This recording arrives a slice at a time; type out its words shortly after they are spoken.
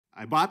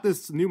I bought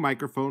this new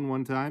microphone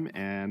one time,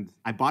 and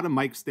I bought a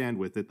mic stand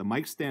with it. The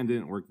mic stand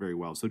didn't work very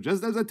well. So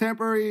just as a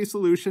temporary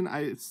solution,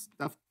 I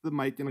stuffed the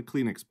mic in a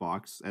Kleenex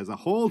box as a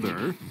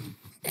holder.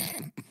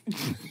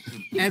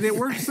 And it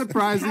works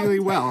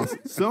surprisingly well.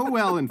 So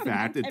well, in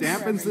fact, it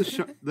dampens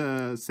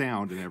the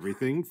sound and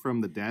everything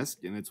from the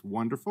desk, and it's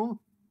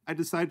wonderful. I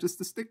decided just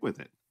to stick with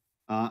it.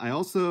 I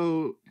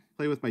also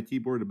play with my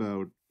keyboard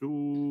about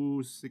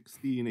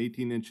 16 and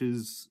 18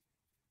 inches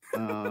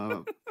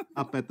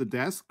up at the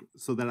desk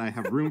so that I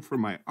have room for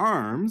my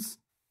arms.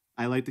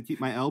 I like to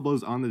keep my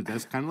elbows on the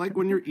desk, kind of like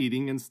when you're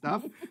eating and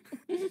stuff.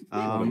 You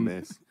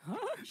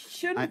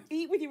shouldn't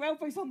eat with your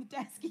elbows on the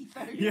desk,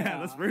 Etho. Yeah,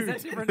 that's rude. Is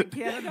that different in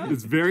Canada?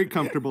 It's very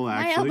comfortable,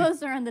 actually. My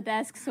elbows are on the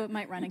desk, so it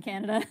might run in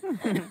Canada.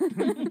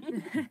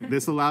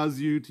 This allows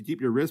you to keep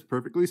your wrist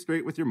perfectly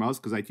straight with your mouse,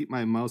 because I keep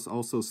my mouse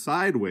also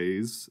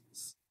sideways,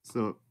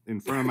 so in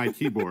front of my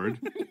keyboard,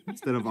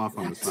 instead of off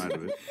on the side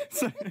of it.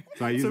 So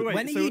I use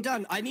when are you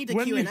done? I need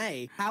a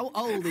Q&A. How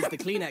old is the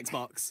Kleenex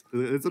box?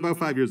 It's about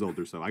 5 years old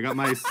or so. I got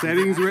my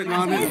settings written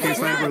on it in case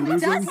I ever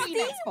lose them.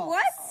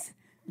 What?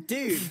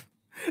 Dude.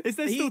 Is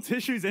there still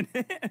tissues in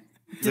it?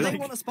 Do they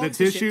want a The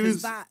sponsorship?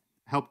 tissues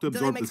help to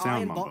absorb the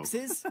sound mumbo.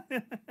 Boxes?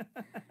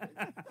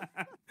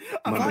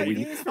 I'm 5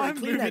 years for a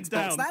moving Kleenex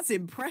down. box. That's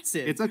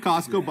impressive. It's a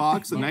Costco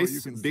box, a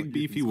nice big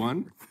beefy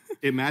one.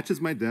 It matches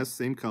my desk,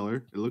 same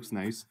color. It looks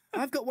nice.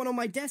 I've got one on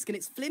my desk and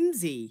it's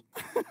flimsy.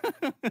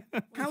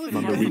 How have you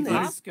Remember, done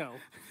this?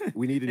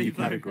 We need a new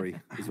category,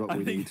 is what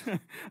we need.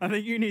 I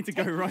think you need to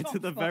go right to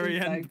the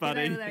very end,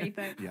 buddy.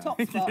 Top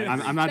spot.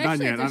 I'm not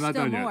done yet. I'm not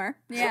done yet.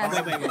 Yeah.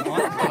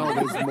 Oh,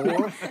 there's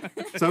more?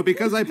 So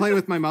because I play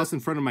with my mouse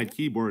in front of my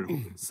keyboard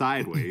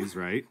sideways,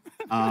 right?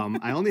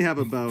 I only have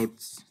about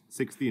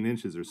 16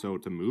 inches or so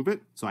to move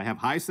it. So I have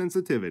high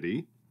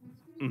sensitivity.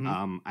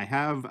 I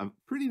have a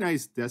pretty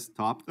nice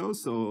desktop though,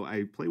 so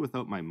I play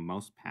without my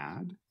mouse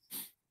pad.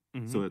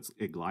 So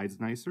it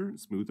glides nicer,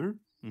 smoother.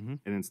 And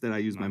instead I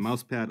use my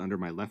mouse pad under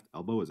my left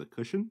elbow as a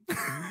cushion.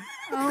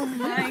 Oh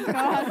my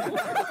god.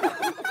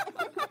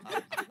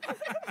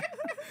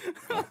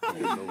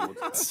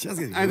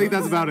 I think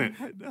that's about it.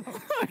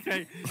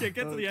 Okay, yeah,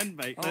 get to the end,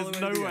 mate. There's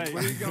no way. No,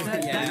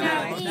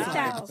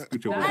 Etho.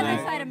 Scoot over Other there.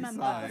 side of my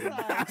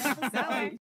mouth.